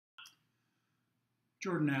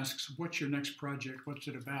Jordan asks, what's your next project? What's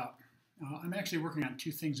it about? I'm actually working on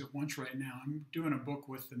two things at once right now. I'm doing a book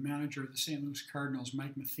with the manager of the St. Louis Cardinals,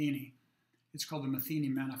 Mike Matheny. It's called the Matheny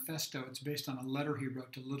Manifesto. It's based on a letter he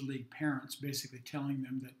wrote to Little League parents, basically telling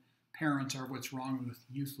them that parents are what's wrong with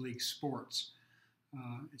youth league sports.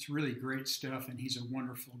 It's really great stuff, and he's a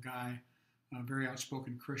wonderful guy, a very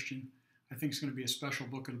outspoken Christian. I think it's going to be a special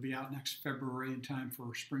book. It'll be out next February in time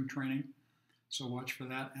for spring training, so watch for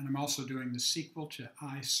that. And I'm also doing the sequel to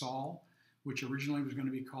I, Saul, which originally was going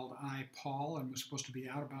to be called I, Paul, and was supposed to be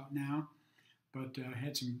out about now. But I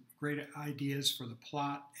had some great ideas for the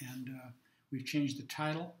plot, and we've changed the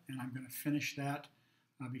title, and I'm going to finish that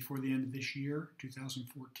before the end of this year,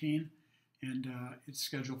 2014. And it's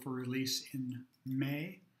scheduled for release in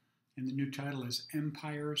May, and the new title is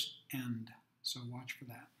Empire's End. So watch for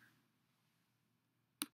that.